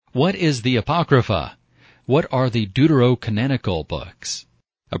What is the Apocrypha? What are the Deuterocanonical books?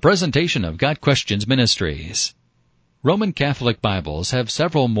 A presentation of Got Questions Ministries. Roman Catholic Bibles have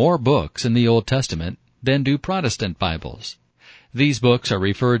several more books in the Old Testament than do Protestant Bibles. These books are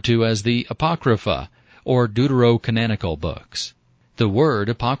referred to as the Apocrypha, or Deuterocanonical books. The word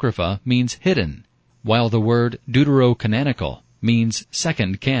Apocrypha means hidden, while the word Deuterocanonical means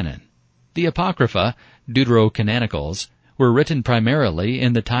second canon. The Apocrypha, Deuterocanonicals, were written primarily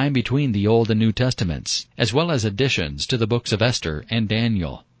in the time between the Old and New Testaments, as well as additions to the books of Esther and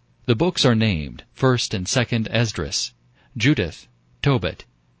Daniel. The books are named 1st and 2nd Esdras, Judith, Tobit,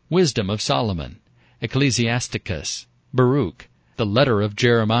 Wisdom of Solomon, Ecclesiasticus, Baruch, the Letter of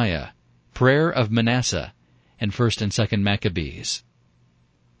Jeremiah, Prayer of Manasseh, and 1st and 2nd Maccabees.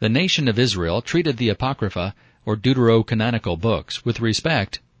 The nation of Israel treated the Apocrypha, or Deuterocanonical books, with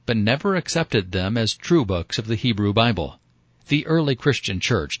respect, but never accepted them as true books of the Hebrew Bible. The early Christian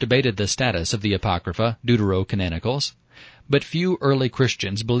church debated the status of the Apocrypha, Deuterocanonicals, but few early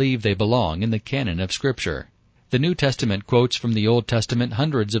Christians believe they belong in the canon of Scripture. The New Testament quotes from the Old Testament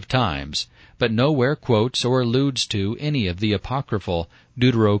hundreds of times, but nowhere quotes or alludes to any of the apocryphal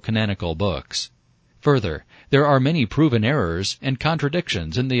Deuterocanonical books. Further, there are many proven errors and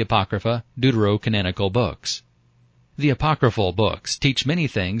contradictions in the Apocrypha, Deuterocanonical books. The apocryphal books teach many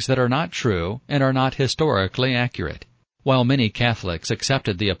things that are not true and are not historically accurate. While many Catholics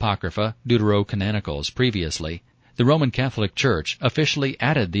accepted the Apocrypha, Deuterocanonicals previously, the Roman Catholic Church officially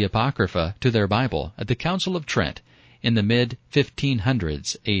added the Apocrypha to their Bible at the Council of Trent in the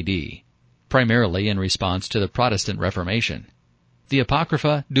mid-1500s A.D., primarily in response to the Protestant Reformation. The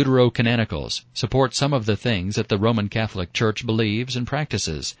Apocrypha, Deuterocanonicals support some of the things that the Roman Catholic Church believes and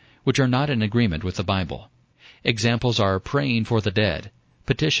practices, which are not in agreement with the Bible. Examples are praying for the dead,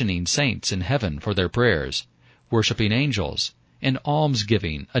 petitioning saints in heaven for their prayers, worshiping angels, and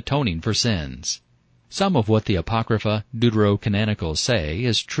almsgiving, atoning for sins. Some of what the Apocrypha, Deuterocanonicals say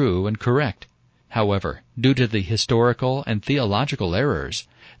is true and correct. However, due to the historical and theological errors,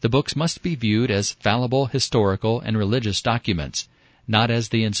 the books must be viewed as fallible historical and religious documents, not as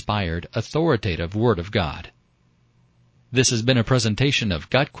the inspired, authoritative Word of God. This has been a presentation of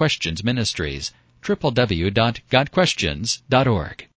Got Questions Ministries, www.gotquestions.org.